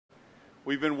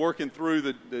We've been working through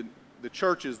the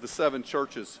churches, the 7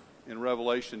 churches in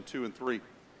Revelation 2 and 3,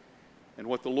 and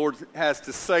what the Lord has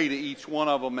to say to each one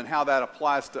of them and how that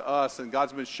applies to us. And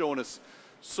God's been showing us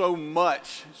so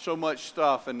much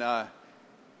stuff. And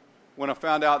when I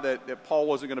found out that Paul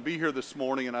wasn't going to be here this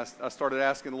morning, and I started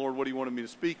asking the Lord what he wanted me to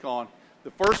speak on,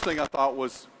 the first thing I thought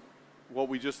was what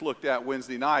we just looked at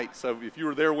Wednesday night. So if you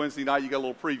were there Wednesday night, you got a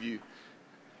little preview.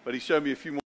 But he showed me a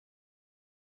few more.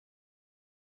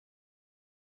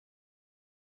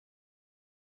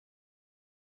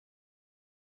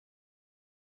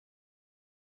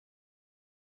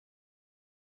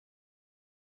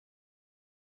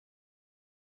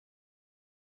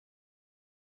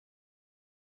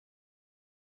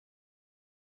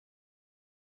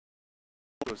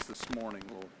 This morning,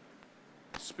 Lord.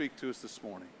 Speak to us this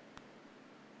morning.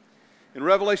 In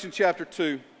Revelation chapter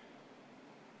 2,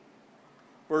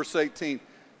 verse 18,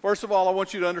 first of all, I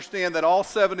want you to understand that all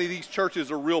 7 of these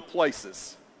churches are real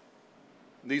places.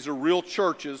 These are real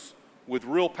churches with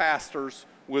real pastors,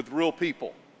 with real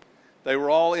people. They were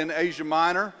all in Asia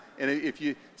Minor, and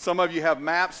some of you have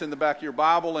maps in the back of your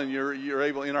Bible, and you're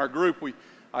able, in our group,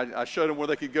 I showed them where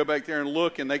they could go back there and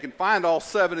look, and they can find all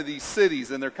 7 of these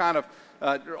cities, and they're kind of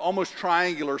almost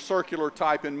triangular, circular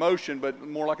type in motion, but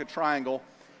more like a triangle.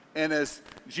 And as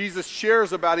Jesus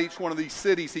shares about each one of these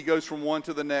cities, he goes from one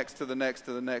to the next, to the next,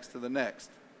 to the next, to the next.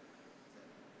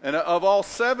 And of all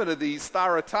 7 of these,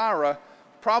 Thyatira,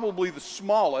 probably the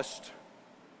smallest,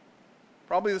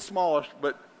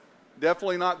 but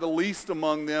definitely not the least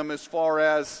among them as far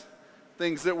as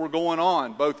things that were going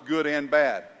on, both good and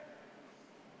bad.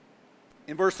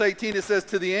 In verse 18 it says,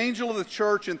 "To the angel of the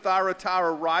church in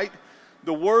Thyatira write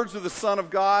the words of the Son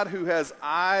of God, who has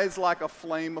eyes like a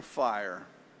flame of fire,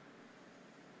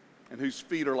 and whose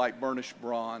feet are like burnished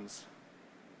bronze.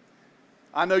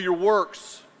 I know your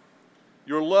works,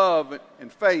 your love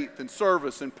and faith and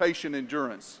service and patient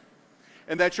endurance,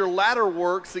 and that your latter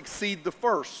works exceed the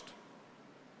first.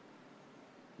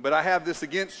 But I have this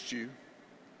against you,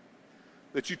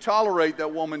 that you tolerate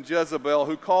that woman Jezebel,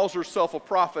 who calls herself a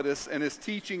prophetess and is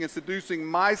teaching and seducing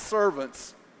my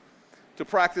servants to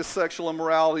practice sexual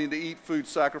immorality and to eat food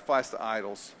sacrificed to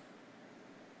idols.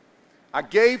 I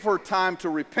gave her time to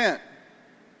repent,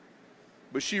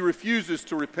 but she refuses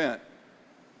to repent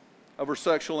of her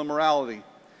sexual immorality.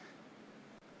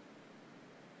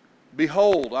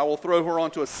 Behold, I will throw her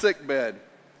onto a sickbed,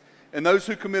 and those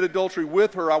who commit adultery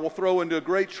with her I will throw into a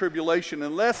great tribulation,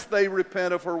 unless they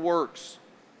repent of her works,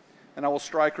 and I will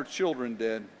strike her children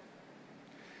dead.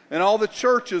 And all the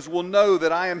churches will know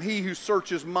that I am he who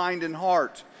searches mind and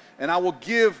heart, and I will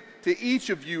give to each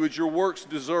of you as your works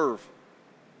deserve.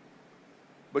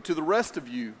 But to the rest of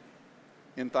you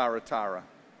in Thyatira,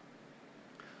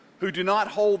 who do not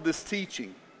hold this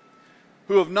teaching,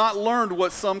 who have not learned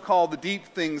what some call the deep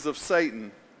things of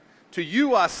Satan, to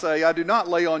you I say, I do not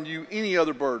lay on you any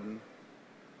other burden.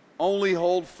 Only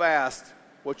hold fast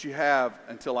what you have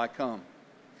until I come.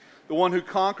 The one who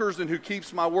conquers and who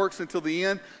keeps my works until the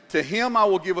end, to him I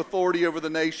will give authority over the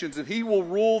nations, and he will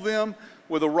rule them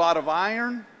with a rod of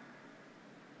iron,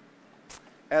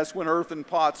 as when earthen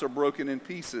pots are broken in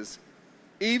pieces,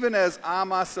 even as I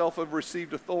myself have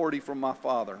received authority from my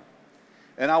Father.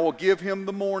 And I will give him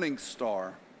the morning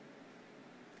star.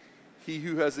 He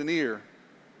who has an ear,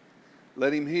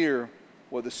 let him hear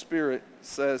what the Spirit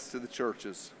says to the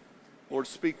churches." Lord,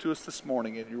 speak to us this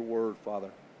morning in your word,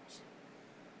 Father.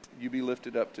 You be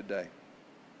lifted up today.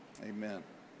 Amen.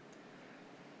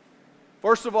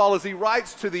 First of all, as he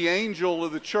writes to the angel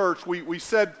of the church, we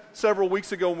said several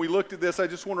weeks ago when we looked at this, I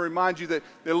just want to remind you that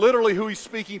literally who he's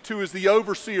speaking to is the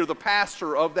overseer, the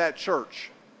pastor of that church.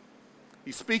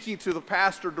 He's speaking to the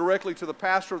pastor, directly to the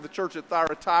pastor of the church at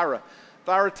Thyatira.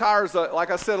 Thyatira is, like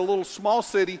I said, a little small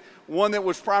city, one that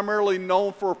was primarily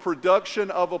known for production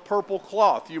of a purple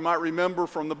cloth. You might remember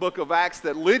from the book of Acts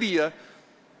that Lydia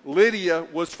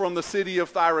was from the city of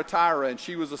Thyatira, and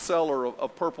she was a seller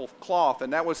of purple cloth,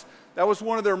 and that was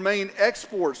one of their main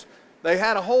exports. They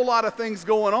had a whole lot of things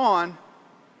going on,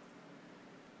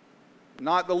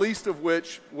 not the least of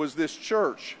which was this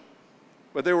church.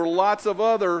 But there were lots of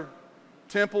other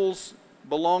temples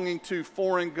belonging to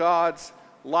foreign gods,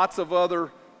 lots of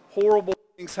other horrible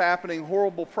things happening,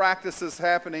 horrible practices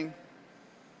happening,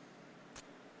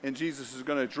 and Jesus is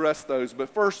going to address those. But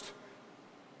first,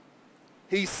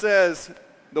 he says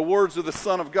the words of the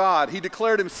Son of God. He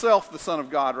declared himself the Son of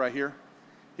God right here.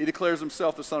 He declares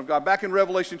himself the Son of God. Back in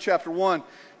Revelation chapter 1,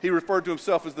 he referred to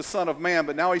himself as the Son of Man,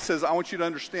 but now he says, I want you to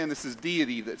understand this is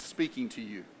deity that's speaking to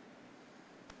you.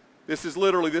 This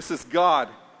is God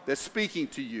that's speaking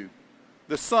to you.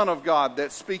 The Son of God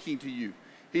that's speaking to you.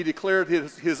 He declared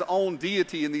his own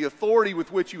deity and the authority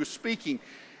with which he was speaking.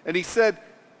 And he said,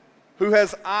 who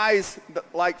has eyes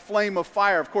like flame of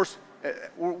fire. Of course,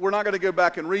 we're not going to go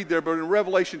back and read there, but in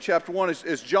Revelation chapter 1,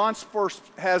 as John first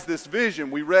has this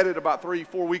vision, we read it about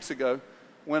 3-4 weeks ago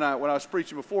when I was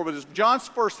preaching before, but as John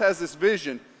first has this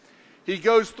vision, he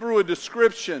goes through a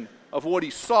description of what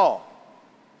he saw.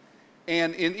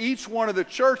 And in each one of the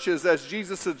churches, as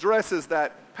Jesus addresses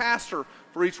that pastor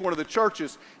for each one of the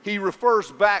churches, he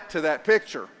refers back to that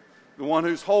picture. The one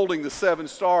who's holding the 7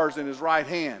 stars in his right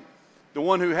hand. The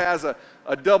one who has a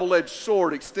double-edged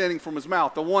sword extending from his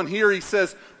mouth. The one here, he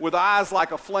says, with eyes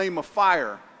like a flame of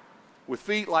fire, with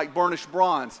feet like burnished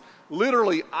bronze.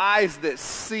 Literally, eyes that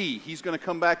see. He's going to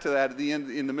come back to that at the end,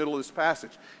 in the middle of this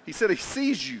passage. He said he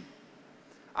sees you.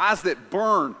 Eyes that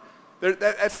burn.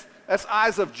 That's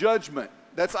eyes of judgment.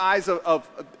 That's eyes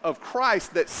of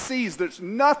Christ that sees. There's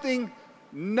nothing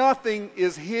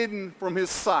is hidden from his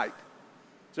sight.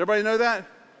 Does everybody know that?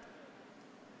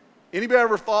 Anybody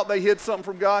ever thought they hid something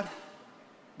from God?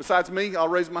 Besides me, I'll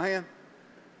raise my hand.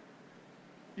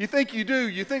 You think you do.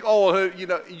 You think,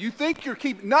 you think you're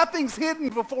keeping, nothing's hidden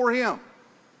before him.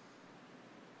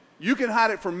 You can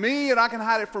hide it from me and I can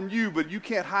hide it from you, but you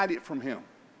can't hide it from him.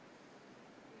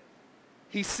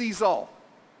 He sees all.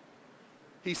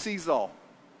 He sees all.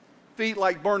 Feet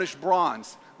like burnished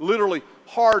bronze, literally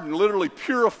hardened, literally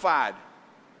purified,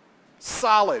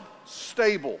 solid,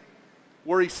 stable,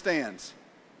 where he stands.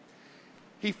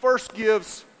 He first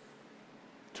gives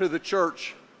to the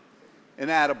church an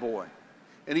attaboy.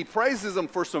 And he praises them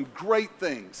for some great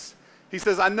things. He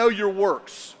says, I know your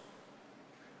works.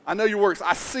 I know your works.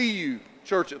 I see you,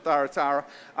 church at Thyatira.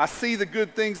 I see the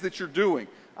good things that you're doing.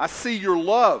 I see your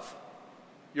love.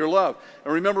 Your love.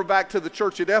 And remember back to the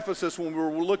church at Ephesus when we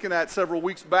were looking at several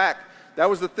weeks back, that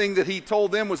was the thing that he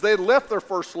told them was they had left their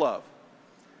first love.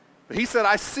 But he said,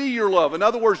 I see your love. In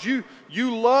other words, you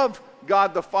love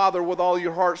God the Father with all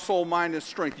your heart, soul, mind, and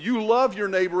strength. You love your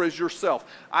neighbor as yourself.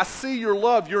 I see your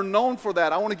love. You're known for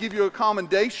that. I want to give you a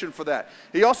commendation for that.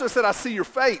 He also said, I see your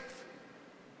faith.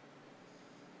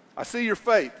 I see your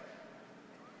faith.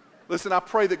 Listen, I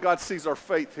pray that God sees our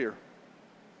faith here.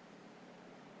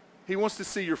 He wants to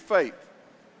see your faith.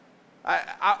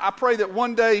 I pray that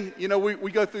one day,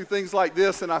 we go through things like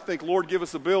this and I think, Lord, give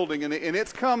us a building. And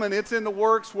it's coming. It's in the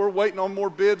works. We're waiting on more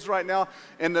bids right now.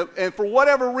 And for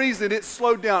whatever reason, it's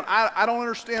slowed down. I don't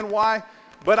understand why,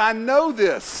 but I know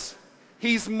this.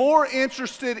 He's more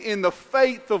interested in the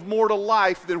faith of mortal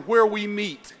life than where we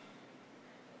meet.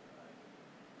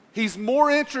 He's more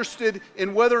interested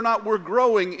in whether or not we're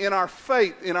growing in our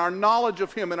faith, in our knowledge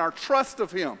of him, in our trust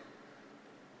of him,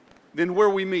 than where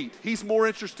we meet. He's more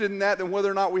interested in that than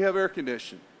whether or not we have air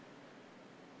conditioning.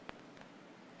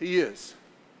 He is.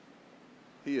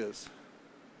 He is.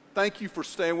 Thank you for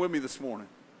staying with me this morning.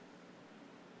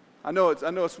 I know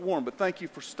it's warm, but thank you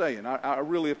for staying. I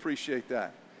really appreciate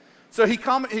that. So he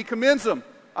commends them.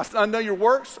 I know your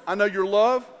works. I know your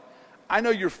love. I know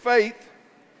your faith.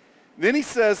 Then he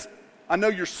says, I know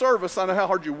your service. I know how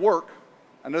hard you work.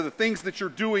 I know the things that you're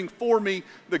doing for me,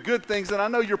 the good things, and I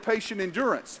know your patient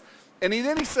endurance. And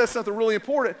then he says something really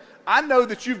important. I know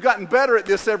that you've gotten better at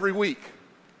this every week.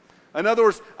 In other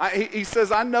words, he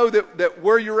says, I know that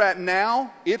where you're at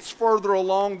now, it's further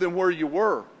along than where you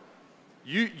were.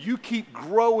 You keep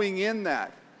growing in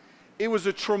that. It was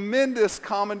a tremendous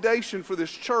commendation for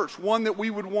this church, one that we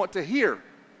would want to hear.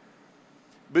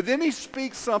 But then he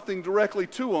speaks something directly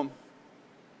to them,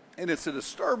 and it's a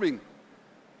disturbing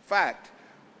fact.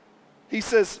 He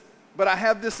says, but I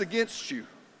have this against you.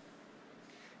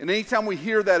 And anytime we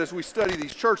hear that as we study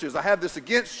these churches, I have this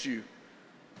against you,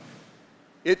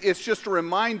 it's just a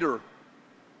reminder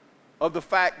of the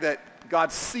fact that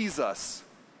God sees us.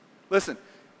 Listen,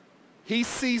 he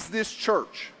sees this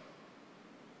church.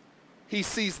 He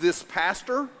sees this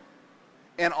pastor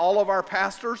and all of our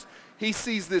pastors. He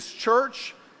sees this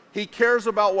church. He cares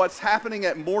about what's happening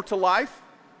at More to Life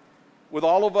with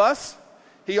all of us.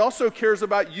 He also cares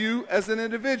about you as an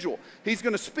individual. He's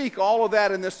going to speak all of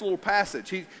that in this little passage.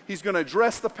 He's going to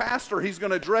address the pastor. He's going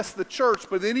to address the church.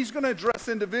 But then he's going to address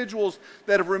individuals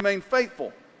that have remained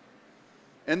faithful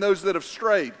and those that have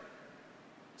strayed.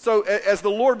 So as the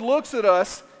Lord looks at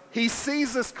us, he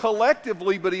sees us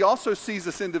collectively, but he also sees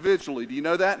us individually. Do you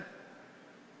know that?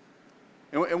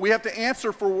 And we have to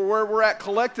answer for where we're at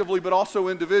collectively, but also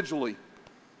individually.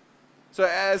 So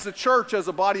as a church, as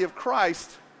a body of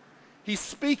Christ, he's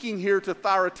speaking here to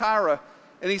Thyatira,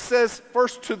 and he says,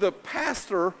 first to the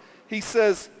pastor, he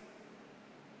says,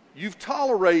 you've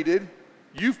tolerated,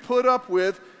 you've put up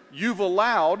with, you've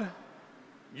allowed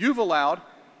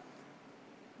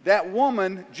that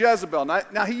woman, Jezebel.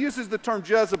 Now he uses the term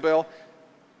Jezebel.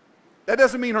 That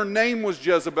doesn't mean her name was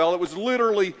Jezebel. It was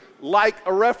literally like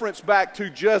a reference back to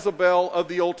Jezebel of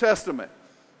the Old Testament.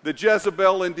 The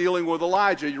Jezebel in dealing with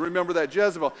Elijah. You remember that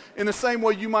Jezebel. In the same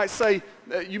way you might say,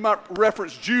 you might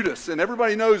reference Judas, and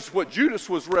everybody knows what Judas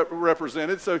was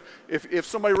represented. So if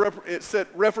somebody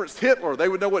referenced Hitler, they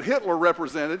would know what Hitler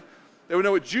represented. They would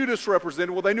know what Judas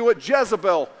represented. Well, they knew what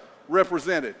Jezebel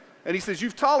represented. And he says,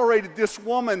 you've tolerated this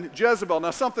woman, Jezebel. Now,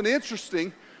 something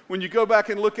interesting, when you go back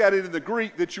and look at it in the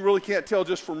Greek that you really can't tell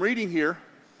just from reading here,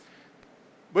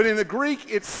 but in the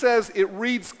Greek, it says, it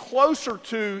reads closer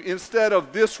to, instead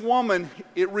of this woman,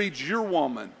 it reads your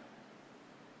woman.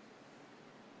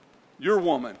 Your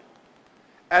woman.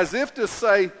 As if to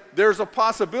say, there's a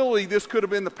possibility this could have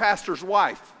been the pastor's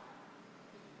wife.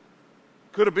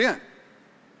 Could have been.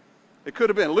 It could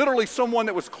have been. Literally someone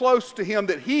that was close to him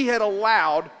that he had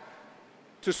allowed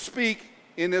to speak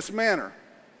in this manner.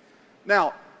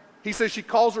 Now, he says she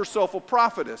calls herself a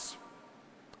prophetess.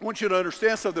 I want you to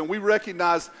understand something. We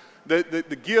recognize that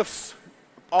the gifts,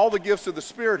 all the gifts of the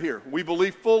Spirit here. We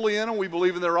believe fully in them. We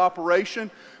believe in their operation.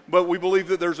 But we believe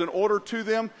that there's an order to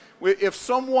them. If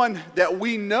someone that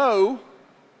we know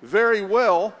very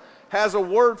well has a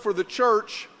word for the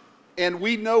church, and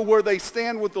we know where they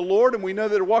stand with the Lord, and we know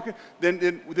that they're walking,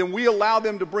 then we allow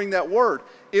them to bring that word.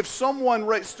 If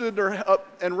someone stood up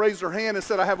and raised their hand and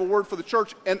said, I have a word for the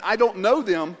church, and I don't know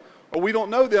them, or we don't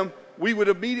know them, we would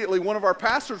immediately, one of our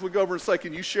pastors would go over and say,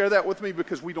 can you share that with me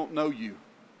because we don't know you?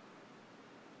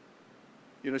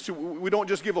 You know, so we don't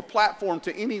just give a platform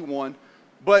to anyone,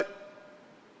 but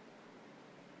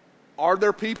are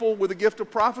there people with a gift of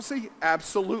prophecy?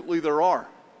 Absolutely there are.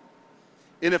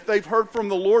 And if they've heard from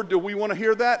the Lord, do we want to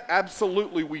hear that?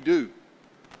 Absolutely we do.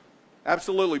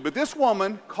 Absolutely. But this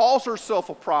woman calls herself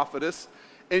a prophetess,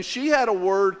 and she had a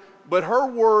word, but her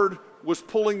word was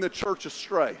pulling the church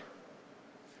astray.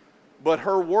 But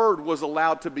her word was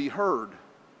allowed to be heard.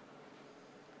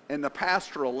 And the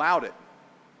pastor allowed it.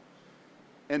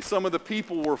 And some of the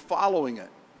people were following it.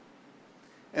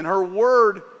 And her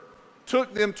word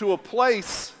took them to a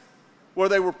place where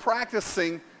they were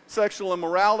practicing sexual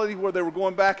immorality, where they were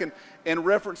going back and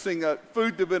referencing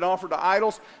food that had been offered to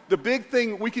idols. The big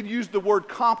thing, we could use the word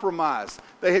compromise.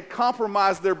 They had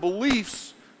compromised their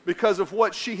beliefs because of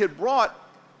what she had brought,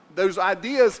 those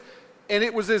ideas, and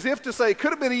it was as if to say, it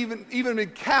could have been even been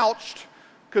couched,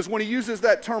 because when he uses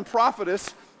that term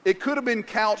prophetess, it could have been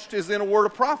couched as in a word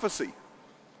of prophecy.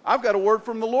 I've got a word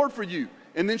from the Lord for you.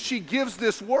 And then she gives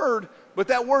this word, but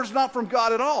that word's not from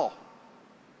God at all.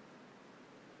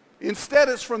 Instead,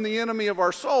 it's from the enemy of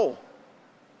our soul.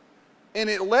 And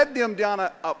it led them down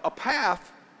a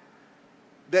path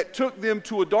that took them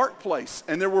to a dark place.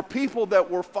 And there were people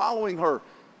that were following her.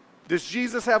 Does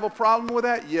Jesus have a problem with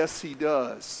that? Yes, he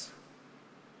does.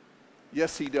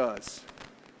 Yes, he does.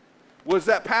 Was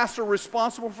that pastor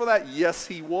responsible for that? Yes,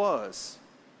 he was.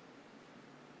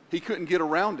 He couldn't get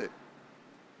around it.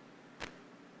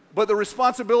 But the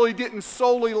responsibility didn't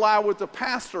solely lie with the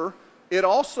pastor. It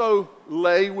also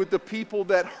lay with the people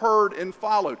that heard and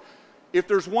followed. If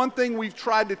there's one thing we've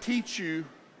tried to teach you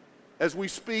as we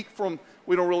speak from,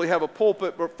 we don't really have a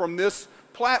pulpit, but from this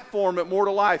platform at More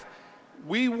to Life,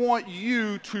 we want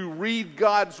you to read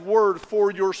God's Word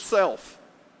for yourself.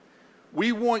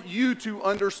 We want you to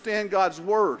understand God's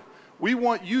Word. We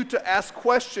want you to ask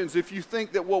questions if you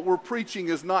think that what we're preaching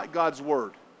is not God's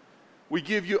Word. We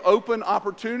give you open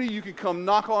opportunity. You can come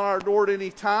knock on our door at any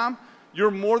time. You're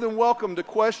more than welcome to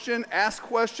question, ask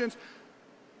questions,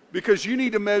 because you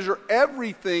need to measure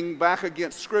everything back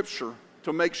against Scripture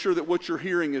to make sure that what you're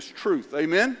hearing is truth.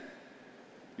 Amen?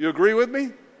 You agree with me?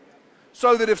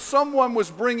 So that if someone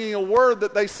was bringing a word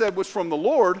that they said was from the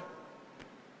Lord,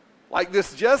 like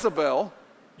this Jezebel,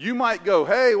 you might go,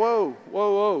 hey, whoa,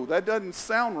 whoa, whoa, that doesn't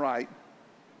sound right.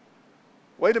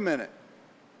 Wait a minute.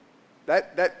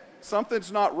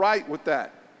 Something's not right with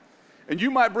that. And you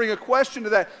might bring a question to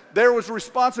that. There was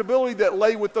responsibility that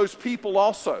lay with those people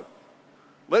also.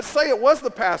 Let's say it was the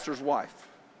pastor's wife.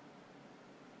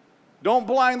 Don't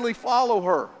blindly follow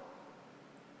her.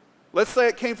 Let's say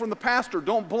it came from the pastor.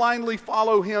 Don't blindly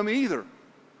follow him either.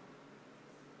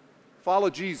 Follow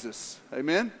Jesus.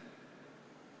 Amen?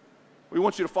 We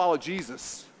want you to follow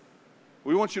Jesus.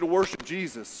 We want you to worship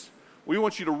Jesus. We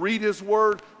want you to read his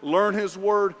word, learn his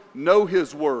word, know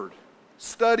his word,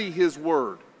 study his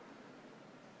word.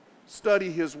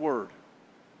 Study his word.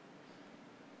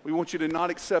 We want you to not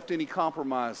accept any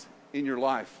compromise in your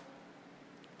life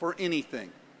for anything.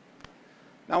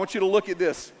 Now I want you to look at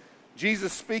this.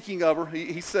 Jesus speaking of her,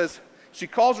 he says, she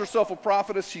calls herself a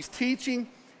prophetess. She's teaching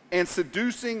and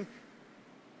seducing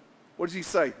what does he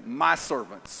say? My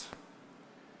servants.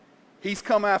 She's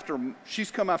come after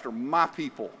my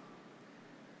people.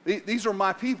 These are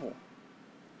my people.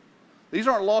 These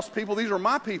aren't lost people. These are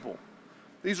my people.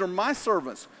 These are my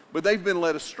servants. But they've been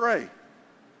led astray.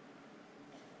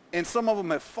 And some of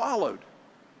them have followed.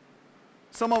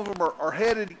 Some of them are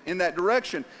headed in that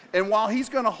direction. And while he's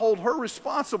going to hold her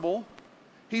responsible,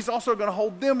 he's also going to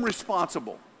hold them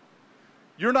responsible.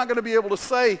 You're not going to be able to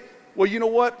say, well, you know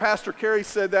what? Pastor Cary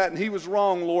said that and he was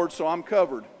wrong, Lord, so I'm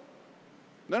covered.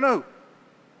 No.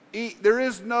 There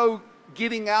is no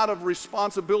getting out of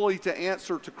responsibility to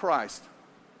answer to Christ.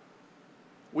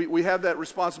 We have that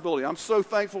responsibility. I'm so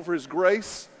thankful for his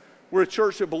grace. We're a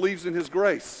church that believes in his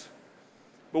grace.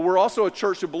 But we're also a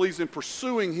church that believes in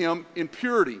pursuing him in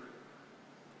purity,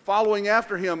 following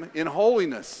after him in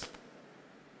holiness,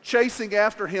 chasing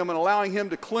after him and allowing him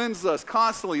to cleanse us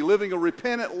constantly, living a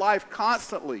repentant life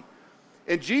constantly.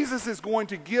 And Jesus is going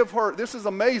to give her, this is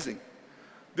amazing,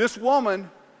 this woman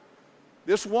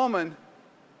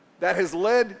that has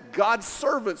led God's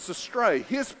servants astray,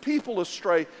 his people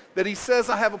astray, that he says,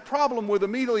 I have a problem with,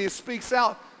 immediately he speaks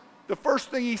out. The first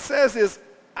thing he says is,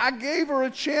 I gave her a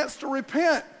chance to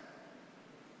repent.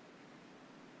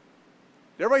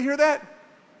 Did everybody hear that?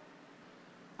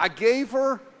 I gave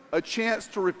her a chance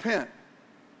to repent.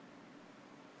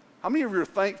 How many of you are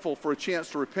thankful for a chance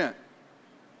to repent?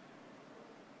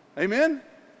 Amen?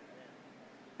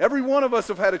 Every one of us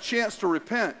have had a chance to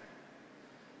repent.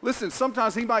 Listen,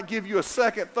 sometimes he might give you a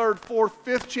second, third, fourth,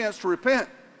 fifth chance to repent.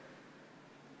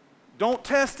 Don't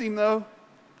test him, though.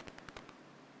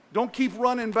 Don't keep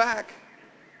running back.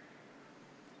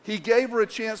 He gave her a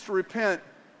chance to repent.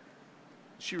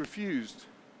 She refused.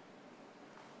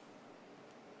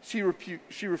 She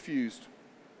refused.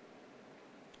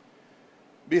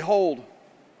 Behold,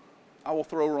 I will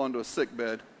throw her onto a sick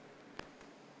bed.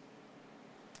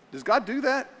 Does God do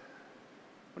that?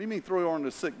 What do you mean throw her onto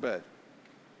a sick bed?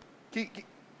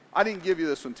 I didn't give you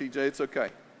this one, TJ. It's okay.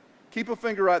 Keep a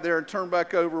finger right there and turn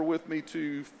back over with me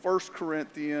to 1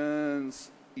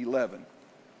 Corinthians 11.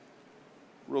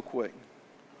 Real quick.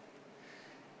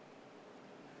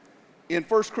 In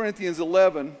 1 Corinthians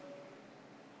 11,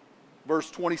 verse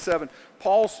 27,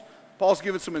 Paul's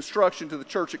given some instruction to the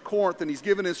church at Corinth, and he's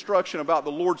given instruction about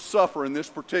the Lord's Supper in this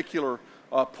particular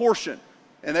portion.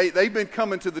 And they've been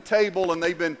coming to the table, and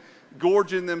they've been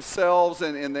gorging themselves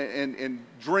and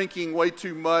drinking way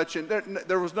too much. And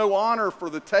there was no honor for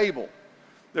the table.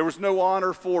 There was no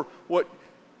honor for what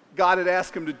God had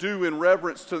asked him to do in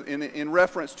reference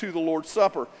to the Lord's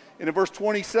Supper. And in verse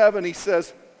 27, he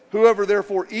says, whoever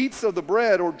therefore eats of the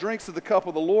bread or drinks of the cup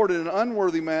of the Lord in an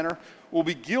unworthy manner will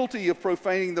be guilty of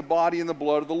profaning the body and the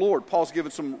blood of the Lord. Paul's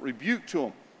given some rebuke to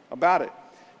him about it.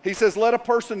 He says, let a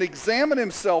person examine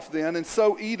himself then, and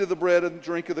so eat of the bread and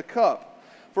drink of the cup.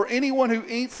 For anyone who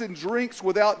eats and drinks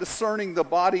without discerning the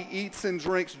body eats and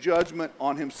drinks judgment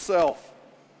on himself.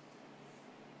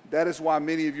 That is why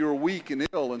many of you are weak and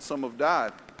ill, and some have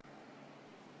died.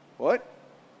 What?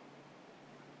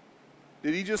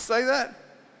 Did he just say that?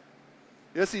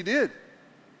 Yes, he did.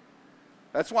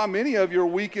 That's why many of you are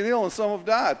weak and ill, and some have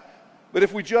died. But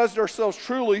if we judged ourselves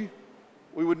truly,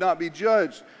 we would not be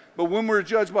judged. But when we're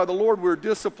judged by the Lord, we're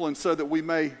disciplined so that we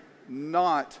may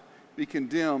not be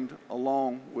condemned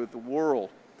along with the world.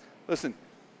 Listen,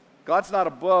 God's not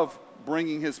above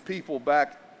bringing his people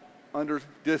back under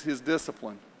his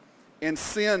discipline. And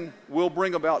sin will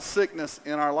bring about sickness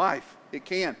in our life. It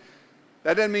can.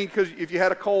 That doesn't mean because if you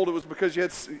had a cold, it was because you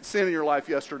had sin in your life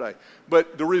yesterday.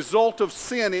 But the result of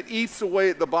sin, it eats away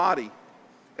at the body.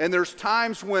 And there's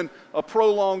times when a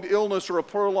prolonged illness or a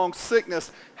prolonged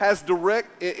sickness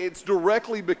it's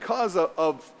directly because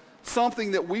of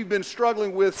something that we've been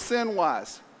struggling with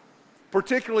sin-wise.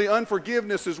 Particularly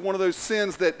unforgiveness is one of those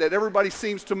sins that everybody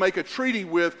seems to make a treaty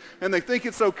with, and they think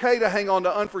it's okay to hang on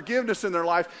to unforgiveness in their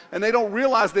life, and they don't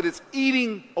realize that it's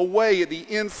eating away at the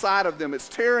inside of them. It's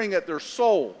tearing at their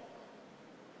soul.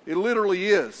 It literally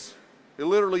is. It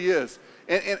literally is.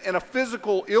 And a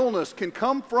physical illness can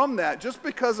come from that just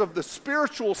because of the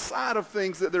spiritual side of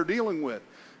things that they're dealing with.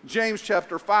 James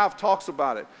chapter 5 talks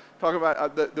about it.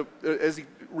 As he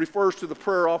refers to the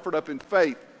prayer offered up in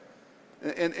faith.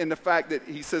 And the fact that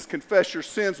he says, confess your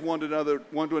sins one to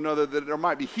another, that there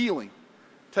might be healing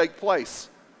take place.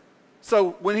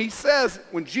 So when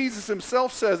Jesus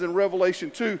himself says in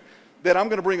Revelation 2 that I'm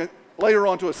going to lay her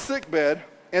onto a sick bed,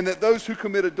 and that those who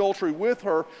commit adultery with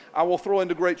her I will throw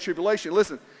into great tribulation.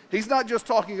 Listen, he's not just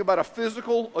talking about a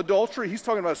physical adultery, he's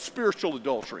talking about a spiritual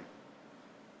adultery.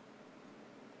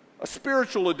 A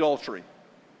spiritual adultery.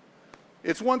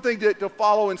 It's one thing to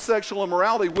follow in sexual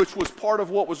immorality, which was part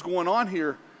of what was going on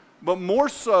here, But more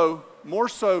so,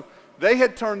 they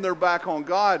had turned their back on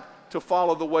God to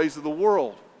follow the ways of the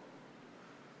world.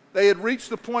 They had reached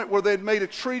the point where they had made a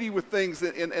treaty with things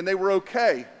and they were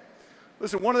okay.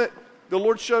 Listen, the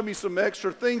Lord showed me some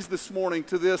extra things this morning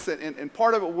to this, and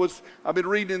part of it was I've been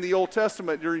reading in the Old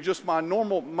Testament during just my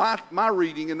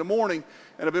reading in the morning,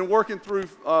 and I've been working through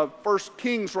 1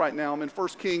 Kings right now. I'm in 1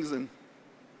 Kings, and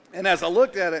as I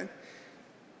looked at it,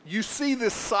 you see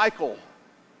this cycle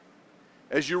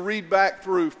as you read back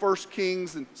through 1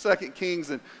 Kings and 2 Kings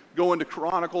and go into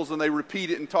Chronicles, and they repeat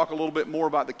it and talk a little bit more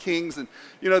about the kings. And,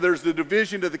 you know, there's the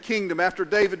division of the kingdom. After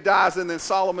David dies, and then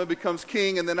Solomon becomes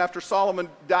king, and then after Solomon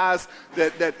dies,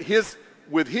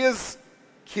 with his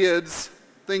kids,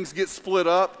 things get split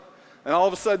up, and all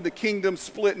of a sudden the kingdom's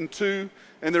split in two,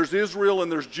 and there's Israel,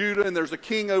 and there's Judah, and there's a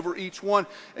king over each one.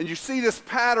 And you see this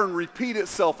pattern repeat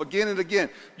itself again and again.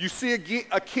 You see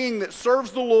a king that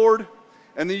serves the Lord,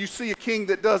 and then you see a king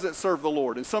that doesn't serve the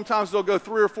Lord. And sometimes they'll go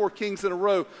 3 or 4 kings in a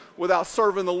row without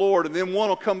serving the Lord. And then one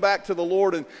will come back to the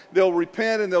Lord and they'll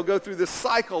repent and they'll go through this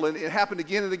cycle. And it happened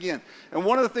again and again. And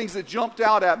one of the things that jumped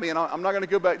out at me, and I'm not going to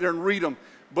go back there and read them,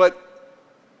 but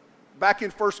back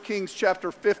in 1 Kings chapter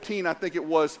 15, I think it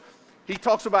was, he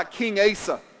talks about King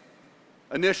Asa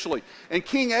initially. And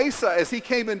King Asa, as he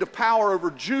came into power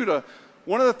over Judah,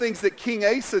 one of the things that King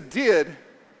Asa did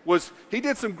was he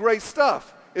did some great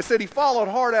stuff. It said he followed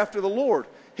hard after the Lord.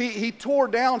 He tore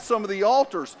down some of the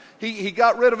altars. He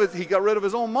got rid of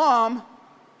his own mom.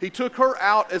 He took her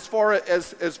out as far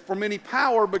as from any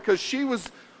power, because she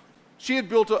had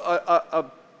built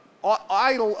a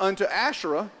idol unto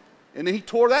Asherah, and then he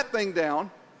tore that thing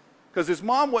down because his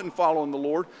mom wasn't following the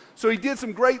Lord. So he did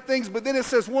some great things, but then it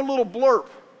says one little blurb.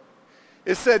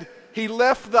 It said he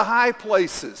left the high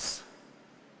places.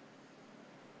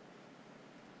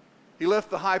 He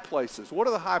left the high places. What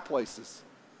are the high places?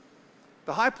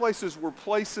 The high places were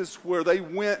places where they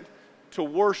went to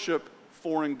worship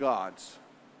foreign gods.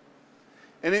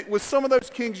 And with some of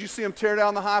those kings, you see them tear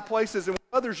down the high places, and with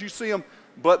others you see them,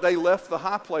 but they left the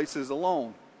high places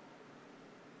alone.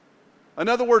 In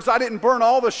other words, I didn't burn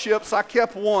all the ships, I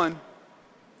kept one.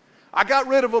 I got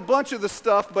rid of a bunch of the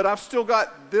stuff, but I've still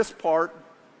got this part.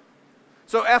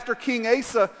 So after King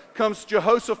Asa comes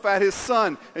Jehoshaphat, his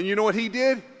son, and you know what he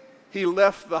did? He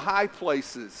left the high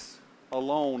places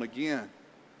alone again.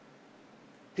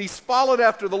 He followed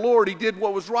after the Lord. He did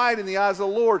what was right in the eyes of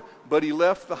the Lord, but he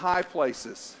left the high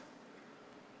places.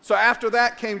 So after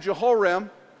that came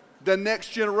Jehoram, the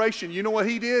next generation. You know what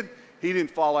he did? He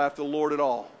didn't follow after the Lord at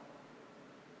all.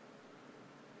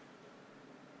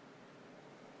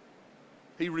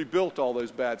 He rebuilt all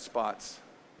those bad spots.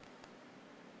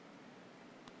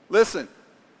 Listen,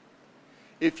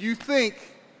 if you think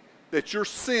that your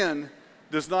sin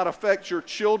does not affect your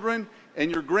children and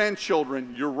your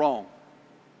grandchildren, you're wrong.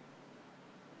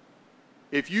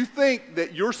 If you think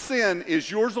that your sin is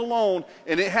yours alone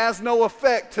and it has no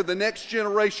effect to the next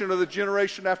generation or the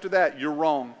generation after that, you're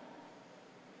wrong.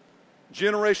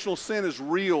 Generational sin is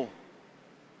real.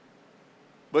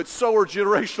 But so are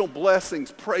generational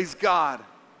blessings. Praise God.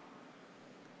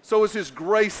 So is His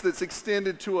grace that's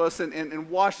extended to us and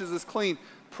washes us clean.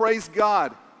 Praise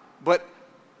God. But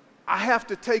I have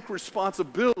to take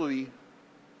responsibility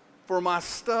for my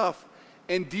stuff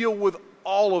and deal with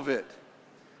all of it.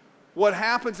 What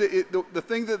happens, the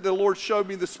thing that the Lord showed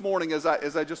me this morning as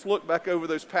I just looked back over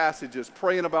those passages,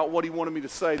 praying about what He wanted me to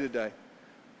say today,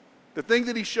 the thing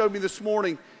that He showed me this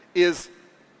morning is,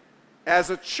 as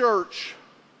a church,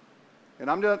 and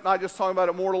I'm not just talking about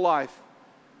Immortal Life,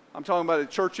 I'm talking about a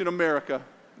church in America,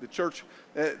 the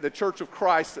church of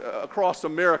Christ across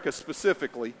America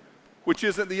specifically, which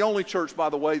isn't the only church, by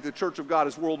the way. The church of God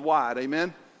is worldwide,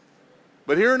 amen?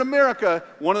 But here in America,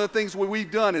 one of the things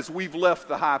we've done is we've left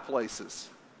the high places.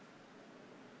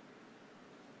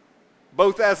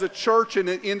 Both as a church and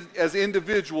as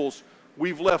individuals,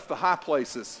 we've left the high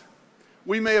places.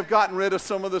 We may have gotten rid of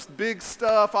some of this big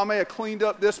stuff. I may have cleaned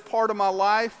up this part of my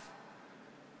life.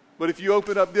 But if you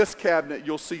open up this cabinet,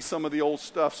 you'll see some of the old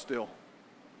stuff still.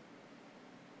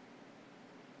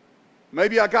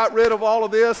 Maybe I got rid of all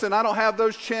of this and I don't have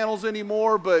those channels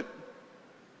anymore, but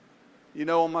you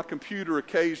know, on my computer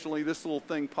occasionally this little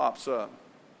thing pops up.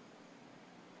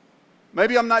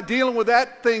 Maybe I'm not dealing with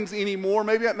that things anymore.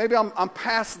 Maybe I'm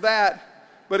past that.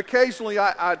 But occasionally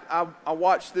I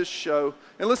watch this show.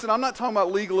 And listen, I'm not talking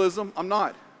about legalism. I'm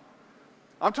not.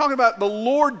 I'm talking about the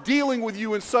Lord dealing with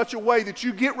you in such a way that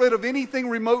you get rid of anything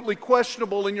remotely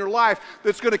questionable in your life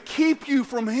that's going to keep you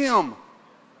from Him.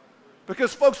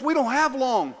 Because, folks, we don't have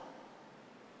long.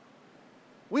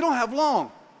 We don't have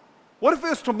long. What if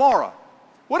it's tomorrow?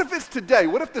 What if it's today?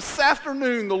 What if this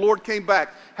afternoon the Lord came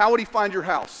back? How would he find your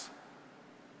house?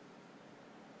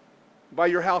 By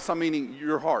your house, I'm meaning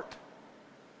your heart.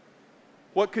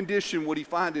 What condition would he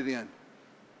find it in?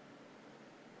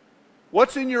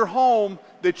 What's in your home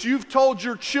that you've told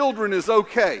your children is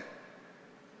okay?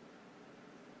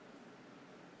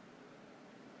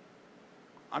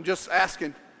 I'm just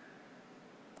asking.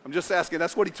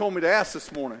 That's what he told me to ask this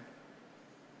morning.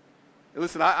 And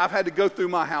listen, I've had to go through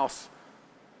my house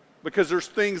because there's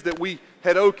things that we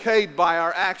had okayed by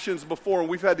our actions before, and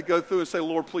we've had to go through and say,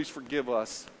 Lord, please forgive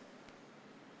us.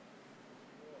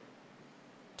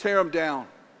 Tear them down.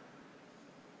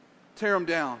 Tear them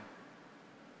down.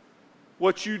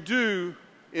 What you do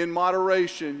in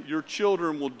moderation, your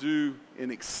children will do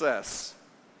in excess.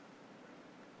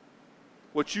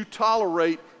 What you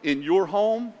tolerate in your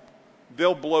home,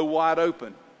 they'll blow wide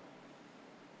open.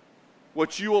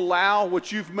 What you allow,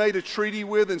 what you've made a treaty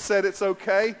with and said it's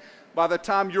okay, by the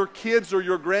time your kids or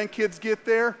your grandkids get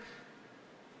there,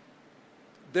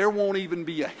 there won't even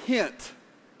be a hint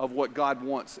of what God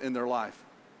wants in their life.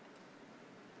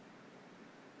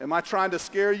 Am I trying to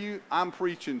scare you? I'm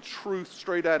preaching truth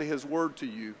straight out of his word to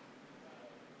you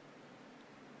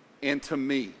and to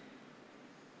me.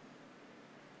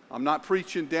 I'm not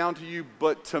preaching down to you,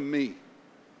 but to me.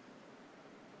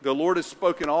 The Lord has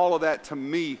spoken all of that to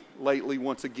me lately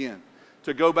once again.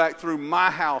 To go back through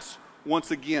my house once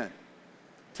again.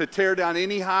 To tear down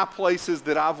any high places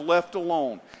that I've left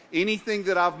alone. Anything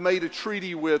that I've made a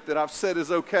treaty with that I've said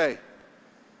is okay.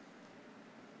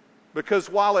 Because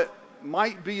while it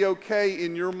might be okay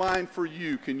in your mind for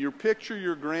you, can you picture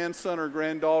your grandson or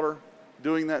granddaughter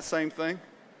doing that same thing?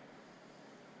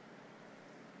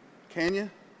 Can you?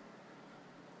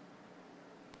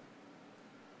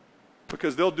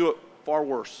 Because they'll do it far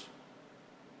worse.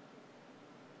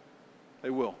 They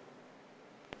will.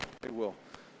 They will.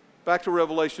 Back to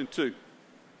Revelation 2.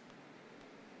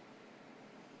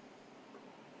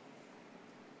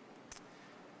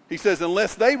 He says,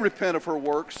 unless they repent of her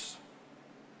works,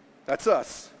 that's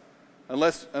us.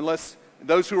 Unless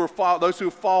those who have fallen, those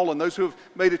who have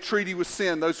made a treaty with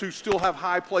sin, those who still have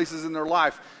high places in their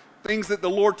life, things that the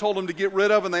Lord told them to get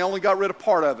rid of and they only got rid of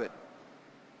part of it.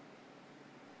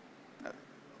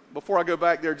 Before I go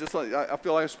back there, I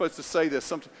feel like I'm supposed to say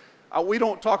this. We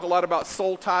don't talk a lot about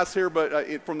soul ties here,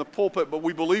 but from the pulpit. But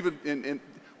we believe in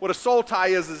what a soul tie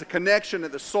is a connection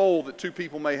at the soul that two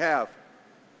people may have.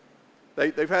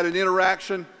 They've had an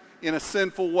interaction in a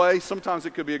sinful way. Sometimes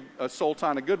it could be a soul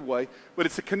tie in a good way, but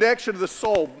it's a connection of the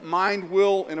soul, mind,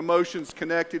 will, and emotions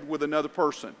connected with another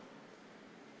person.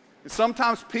 And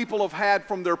sometimes people have had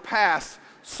from their past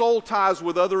soul ties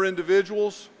with other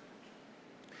individuals.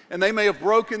 And they may have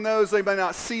broken those. They may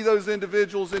not see those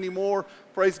individuals anymore.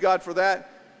 Praise God for that.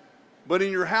 But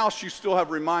in your house, you still have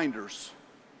reminders.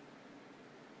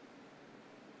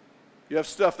 You have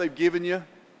stuff they've given you.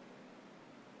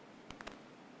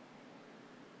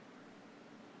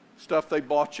 Stuff they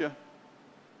bought you.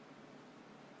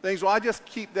 Things, well, I just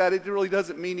keep that. It really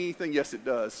doesn't mean anything. Yes, it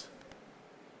does.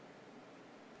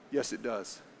 Yes, it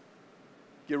does.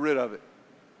 Get rid of it.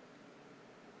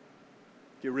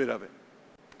 Get rid of it.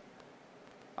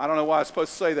 I don't know why I'm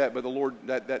supposed to say that, but the Lord,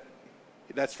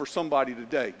 that's for somebody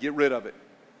today. Get rid of it.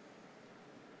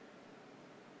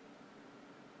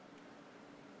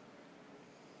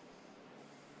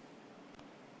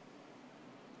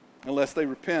 Unless they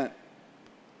repent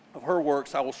of her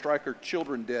works, I will strike her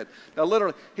children dead. Now,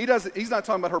 literally, he's not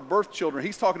talking about her birth children.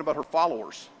 He's talking about her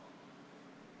followers.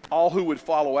 All who would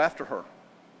follow after her.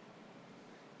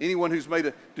 Anyone who's made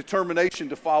a determination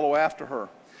to follow after her.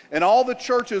 And all the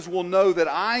churches will know that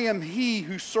I am he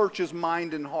who searches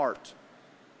mind and heart.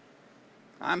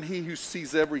 I'm he who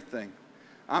sees everything.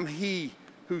 I'm he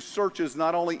who searches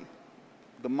not only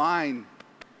the mind,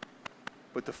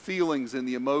 but the feelings and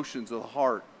the emotions of the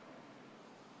heart.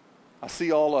 I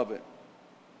see all of it.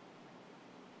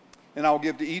 And I will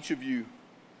give to each of you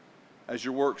as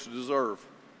your works deserve.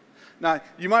 Now,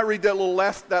 you might read that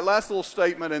last little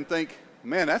statement and think,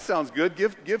 man, that sounds good.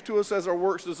 Give to us as our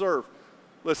works deserve.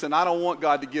 Listen, I don't want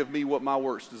God to give me what my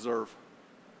works deserve.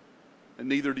 And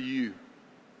neither do you.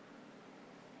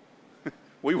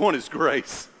 We want his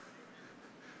grace.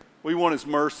 We want his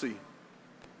mercy.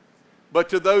 But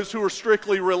to those who are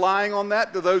strictly relying on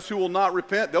that, to those who will not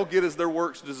repent, they'll get as their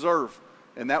works deserve.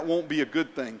 And that won't be a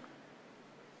good thing.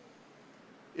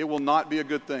 It will not be a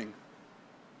good thing.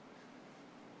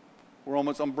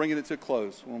 I'm bringing it to a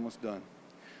close. We're almost done.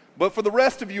 But for the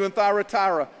rest of you in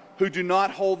Thyatira who do not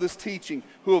hold this teaching,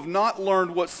 who have not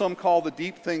learned what some call the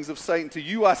deep things of Satan, to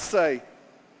you I say,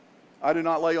 I do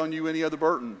not lay on you any other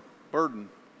burden.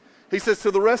 He says,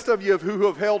 to the rest of you who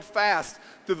have held fast,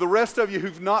 to the rest of you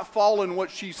who've not following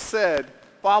what she said,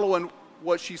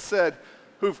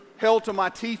 who've held to my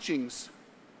teachings,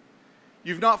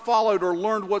 you've not followed or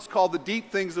learned what's called the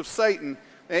deep things of Satan.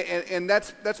 And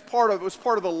that's part of, it was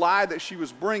part of the lie that she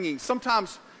was bringing.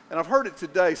 Sometimes, and I've heard it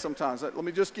today sometimes. Let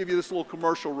me just give you this little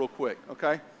commercial real quick,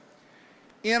 okay?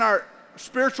 In our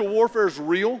spiritual warfare is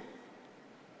real.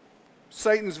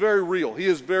 Satan's very real. He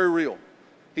is very real.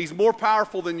 He's more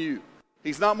powerful than you.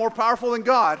 He's not more powerful than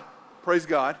God. Praise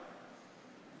God.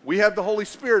 We have the Holy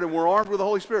Spirit and we're armed with the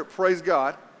Holy Spirit. Praise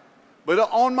God. But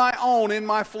on my own, in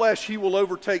my flesh, he will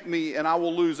overtake me and I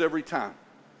will lose every time.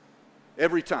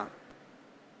 Every time.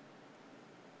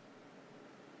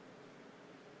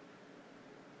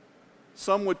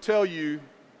 Some would tell you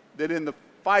that in the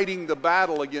fighting the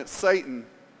battle against Satan,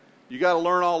 you got to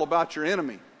learn all about your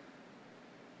enemy.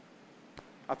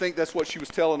 I think that's what she was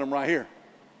telling them right here.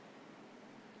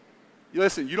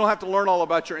 Listen, you don't have to learn all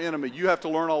about your enemy. You have to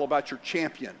learn all about your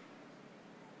champion.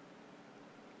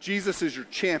 Jesus is your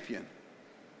champion.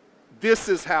 This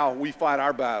is how we fight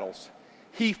our battles.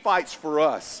 He fights for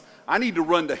us. I need to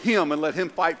run to him and let him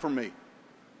fight for me.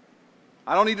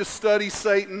 I don't need to study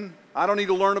Satan. I don't need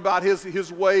to learn about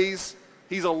his ways.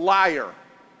 He's a liar.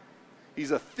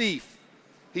 He's a thief.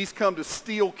 He's come to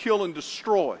steal, kill, and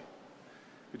destroy.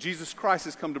 But Jesus Christ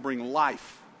has come to bring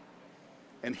life.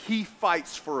 And he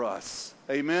fights for us.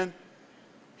 Amen?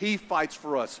 He fights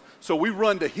for us. So we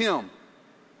run to him.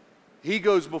 He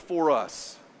goes before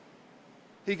us.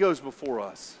 He goes before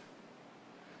us.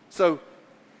 So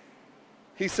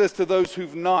he says to those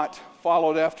who've not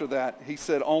followed after that, he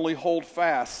said, only hold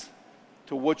fast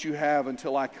to what you have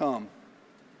until I come.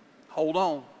 Hold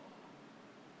on.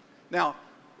 Now,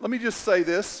 let me just say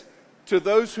this. To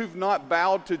those who've not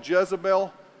bowed to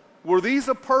Jezebel, were these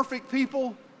a perfect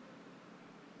people?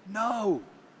 No.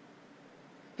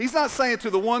 He's not saying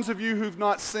to the ones of you who've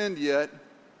not sinned yet,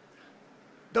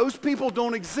 those people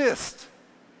don't exist.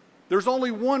 There's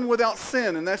only one without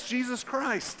sin, and that's Jesus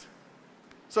Christ.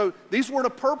 So these weren't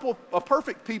a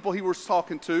perfect people he was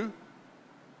talking to.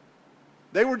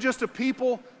 They were just a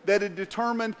people that had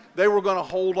determined they were going to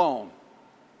hold on.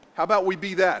 How about we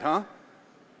be that, huh?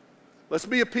 Let's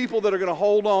be a people that are going to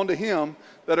hold on to him,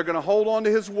 that are going to hold on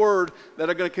to his word, that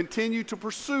are going to continue to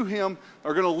pursue him,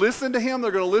 are going to listen to him,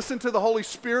 they're going to listen to the Holy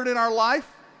Spirit in our life.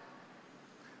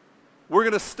 We're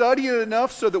going to study it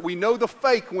enough so that we know the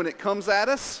fake when it comes at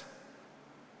us,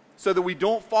 so that we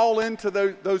don't fall into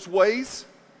those ways.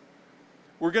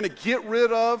 We're going to get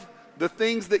rid of the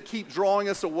things that keep drawing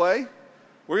us away.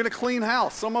 We're going to clean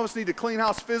house. Some of us need to clean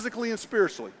house physically and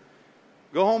spiritually.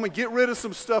 Go home and get rid of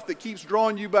some stuff that keeps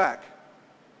drawing you back.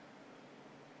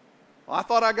 I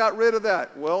thought I got rid of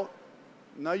that. Well,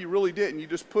 no, you really didn't. You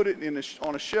just put it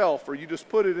on a shelf, or you just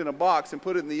put it in a box and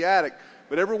put it in the attic.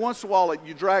 But every once in a while,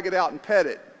 you drag it out and pet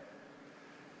it.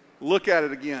 Look at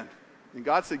it again. And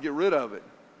God said, get rid of it.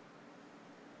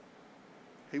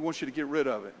 He wants you to get rid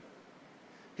of it.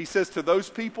 He says to those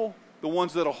people, the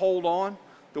ones that will hold on,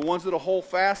 the ones that will hold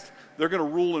fast, they're going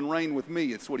to rule and reign with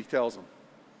me. It's what he tells them.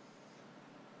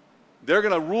 They're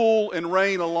going to rule and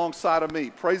reign alongside of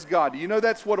me. Praise God. Do you know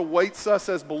that's what awaits us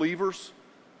as believers?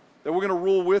 That we're going to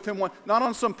rule with him? Not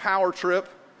on some power trip.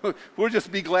 We'll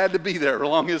just be glad to be there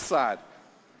along his side.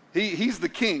 He's the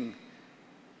king.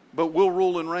 But we'll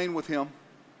rule and reign with him.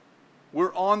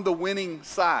 We're on the winning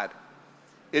side.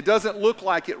 It doesn't look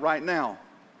like it right now.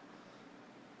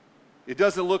 It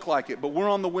doesn't look like it. But we're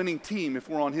on the winning team if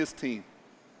we're on his team.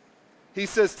 He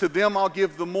says, to them I'll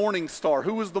give the morning star.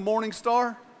 Who is the morning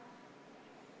star?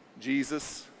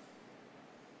 Jesus.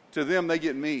 To them, they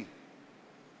get me.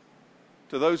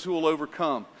 To those who will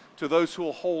overcome, to those who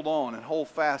will hold on and hold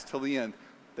fast till the end,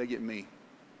 they get me.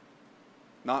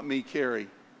 Not me, Cary,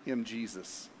 him,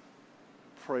 Jesus.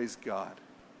 Praise God.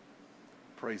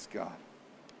 Praise God.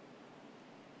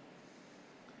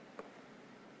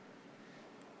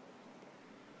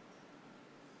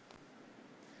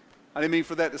 I didn't mean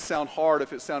for that to sound hard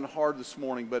if it sounded hard this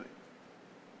morning, but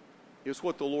it's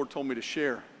what the Lord told me to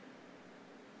share.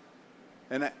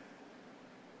 And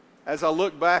as I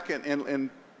look back and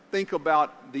think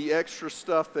about the extra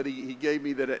stuff that he gave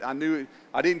me, that I knew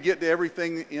I didn't get to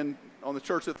everything on the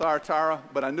church at Thyatira,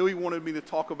 but I knew he wanted me to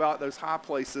talk about those high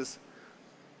places.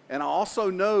 And I also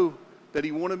know that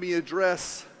he wanted me to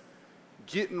address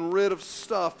getting rid of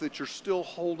stuff that you're still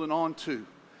holding on to.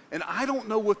 And I don't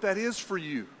know what that is for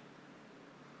you.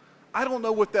 I don't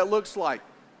know what that looks like.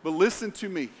 But listen to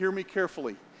me. Hear me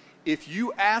carefully. If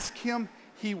you ask him,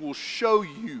 he will show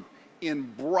you in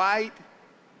bright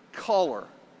color.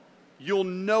 You'll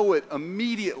know it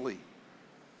immediately.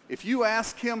 If you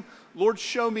ask him, Lord,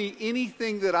 show me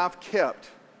anything that I've kept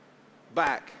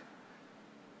back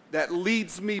that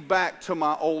leads me back to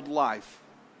my old life.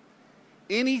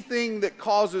 Anything that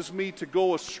causes me to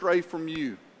go astray from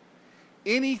you.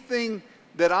 Anything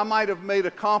that I might have made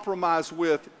a compromise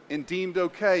with and deemed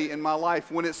okay in my life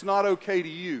when it's not okay to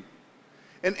you.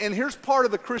 And here's part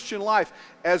of the Christian life.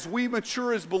 As we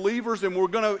mature as believers, and we're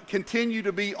going to continue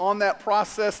to be on that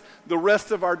process the rest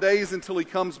of our days until he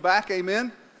comes back,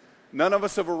 amen? None of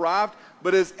us have arrived.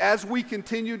 But as we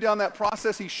continue down that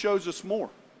process, he shows us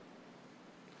more.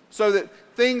 So that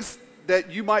things that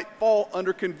you might fall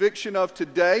under conviction of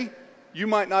today, you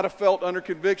might not have felt under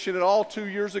conviction at all 2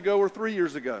 years ago or 3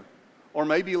 years ago, or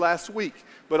maybe last week.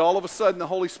 But all of a sudden, the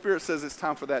Holy Spirit says it's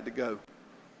time for that to go.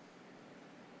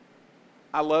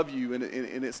 I love you, and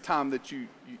it's time that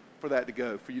for that to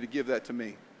go, for you to give that to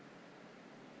me.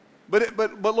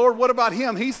 But Lord, what about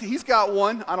him? He's got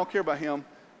one. I don't care about him.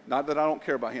 Not that I don't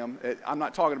care about him. I'm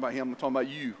not talking about him. I'm talking about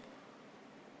you.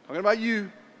 I'm talking about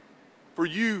you. For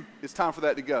you, it's time for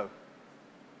that to go.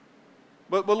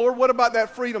 But Lord, what about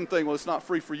that freedom thing? Well, it's not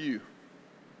free for you.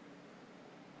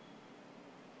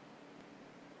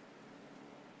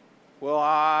 Well,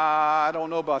 I don't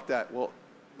know about that. Well,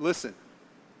 listen.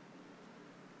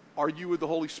 Argue with the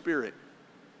Holy Spirit.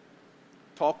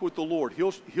 Talk with the Lord.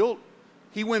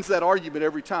 He wins that argument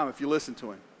every time if you listen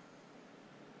to him.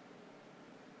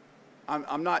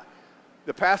 I'm not,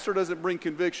 the pastor doesn't bring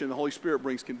conviction. The Holy Spirit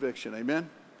brings conviction. Amen?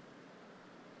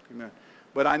 Amen.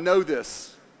 But I know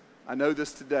this. I know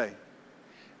this today.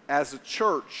 As a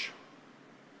church,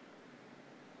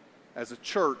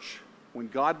 when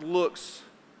God looks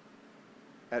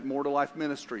at More to Life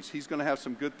Ministries, he's going to have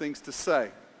some good things to say.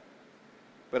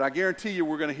 But I guarantee you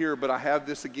we're going to hear, but I have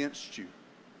this against you.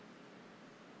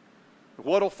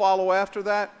 What will follow after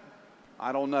that?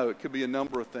 I don't know. It could be a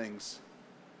number of things.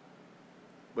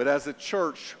 But as a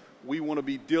church, we want to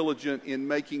be diligent in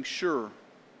making sure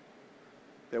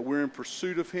that we're in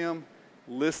pursuit of him,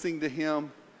 listening to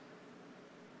him.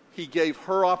 He gave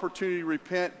her opportunity to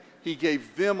repent. He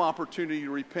gave them opportunity to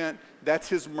repent. That's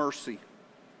his mercy.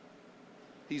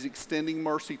 He's extending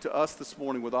mercy to us this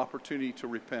morning with opportunity to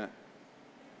repent.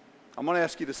 I'm going to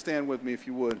ask you to stand with me if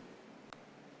you would.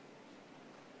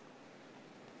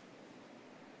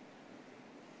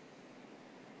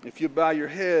 If you bow your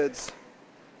heads,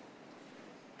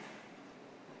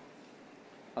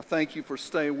 I thank you for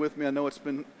staying with me. I know it's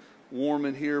been warm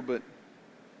in here, but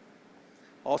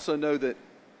also know that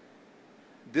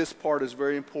this part is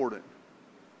very important.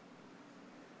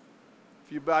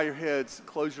 If you bow your heads,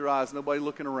 close your eyes, nobody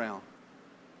looking around.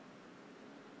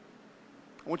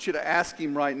 I want you to ask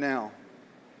him right now,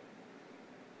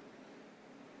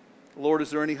 Lord, is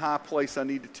there any high place I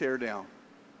need to tear down?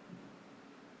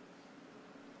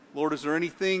 Lord, is there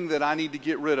anything that I need to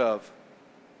get rid of?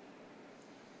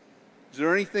 Is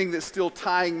there anything that's still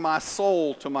tying my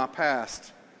soul to my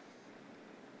past?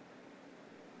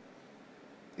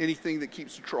 Anything that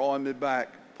keeps drawing me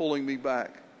back, pulling me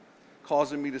back,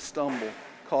 causing me to stumble,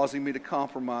 causing me to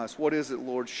compromise? What is it,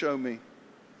 Lord? Show me.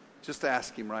 Just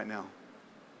ask him right now.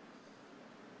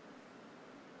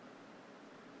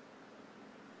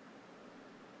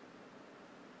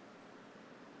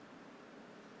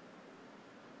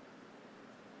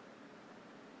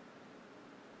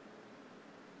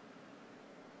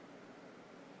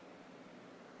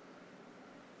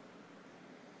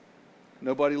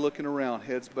 Nobody looking around,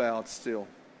 heads bowed still.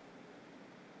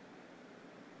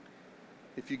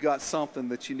 If you got something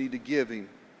that you need to give him,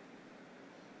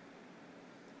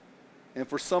 and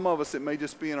for some of us it may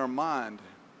just be in our mind.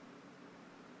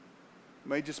 It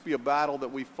may just be a battle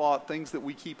that we fought, things that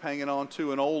we keep hanging on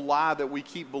to, an old lie that we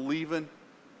keep believing.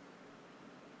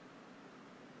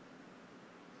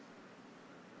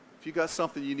 If you got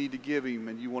something you need to give him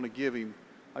and you want to give him,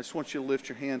 I just want you to lift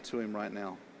your hand to him right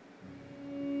now.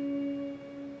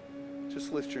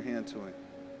 Just lift your hand to him.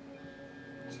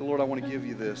 Say, Lord, I want to give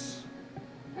you this.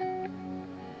 I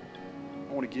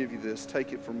want to give you this.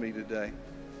 Take it from me today.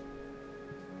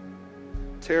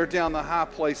 Tear down the high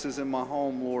places in my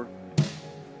home, Lord.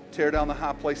 Tear down the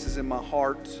high places in my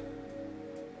heart.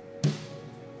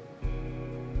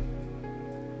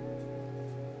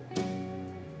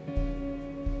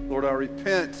 Lord, I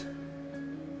repent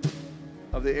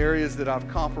of the areas that I've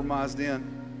compromised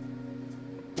in.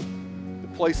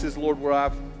 Places, Lord, where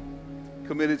I've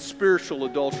committed spiritual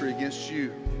adultery against you.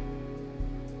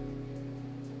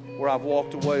 Where I've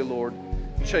walked away, Lord,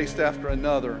 chased after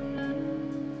another,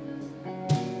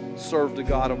 served a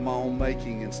God of my own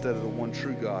making instead of the one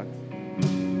true God.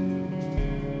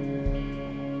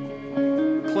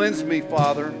 Cleanse me,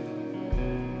 Father.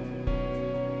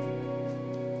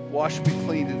 Wash me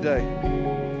clean today.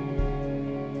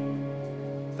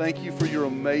 Thank you for your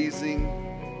amazing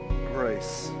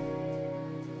grace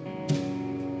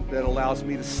that allows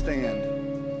me to stand.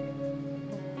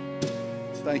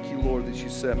 Thank you, Lord, that you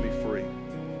set me free.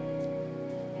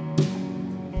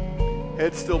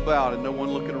 Head still bowed and no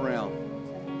one looking around.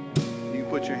 You can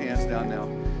put your hands down now.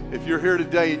 If you're here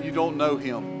today and you don't know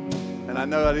him, and I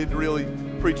know I didn't really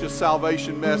preach a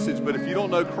salvation message, but if you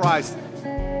don't know Christ,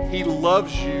 he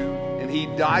loves you and he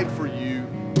died for you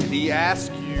and he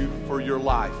asks you for your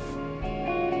life.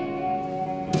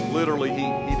 Literally,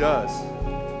 he does.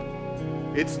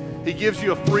 He gives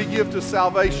you a free gift of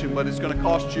salvation, but it's going to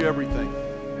cost you everything.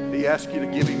 He asks you to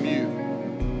give him you.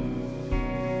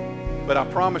 But I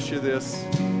promise you this,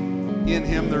 in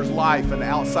him there's life, and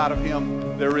outside of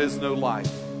him there is no life.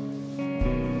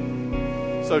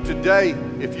 So today,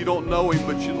 if you don't know him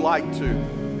but you'd like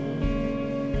to,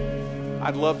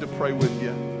 I'd love to pray with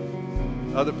you.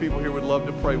 Other people here would love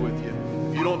to pray with you.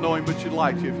 If you don't know him but you'd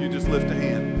like to, if you just lift a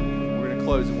hand, we're going to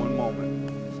close in one moment.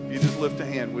 If you just lift a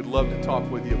hand, we'd love to talk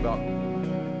with you about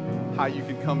how you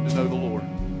can come to know the Lord.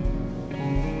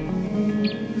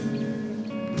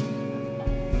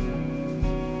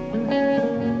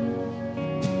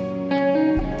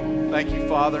 Thank you,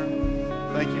 Father.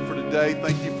 Thank you for today.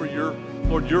 Thank you for your,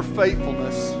 Lord, your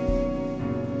faithfulness.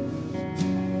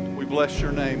 We bless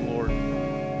your name, Lord.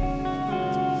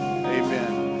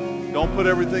 Amen. Don't put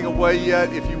everything away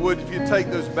yet. If you would, if you take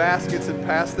those baskets and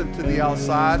pass them to the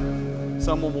outside,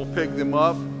 someone will pick them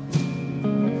up.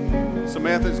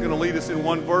 Samantha's going to lead us in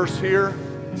one verse here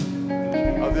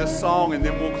of this song, and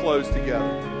then we'll close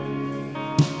together.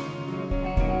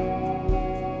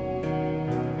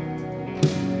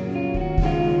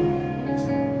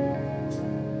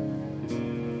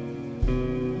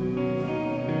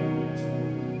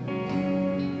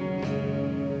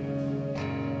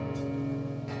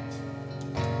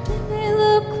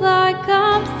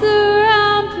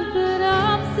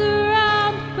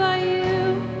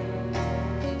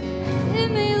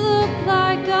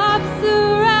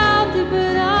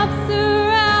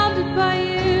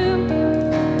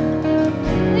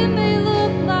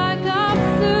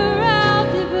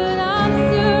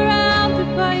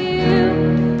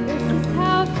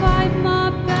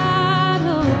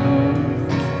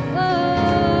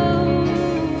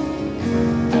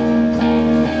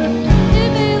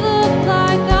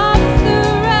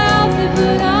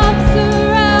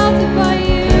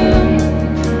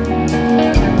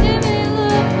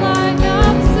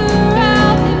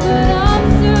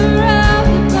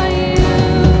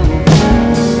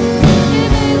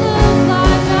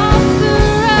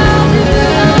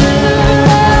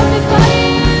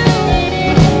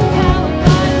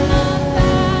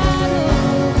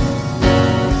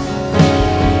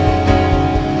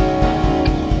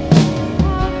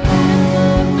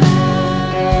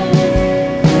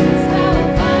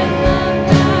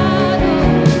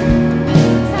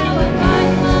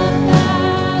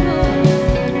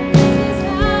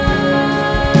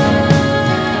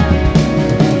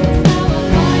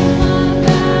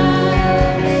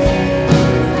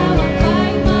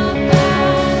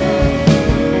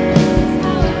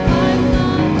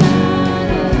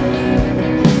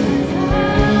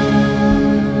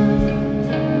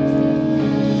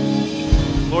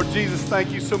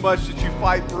 Thank you so much that you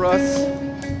fight for us.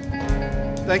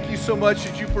 Thank you so much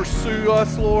that you pursue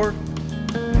us, Lord.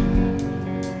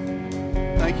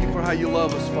 Thank you for how you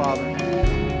love us, Father.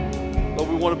 Lord,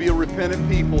 we want to be a repentant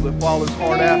people that follows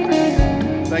hard after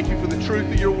you. Thank you for the truth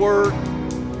of your word.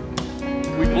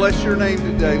 We bless your name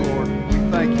today, Lord. We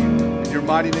thank you. In your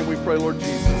mighty name we pray, Lord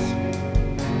Jesus.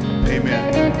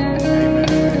 Amen.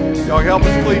 Amen. Y'all help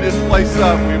us clean this place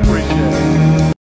up. We appreciate it.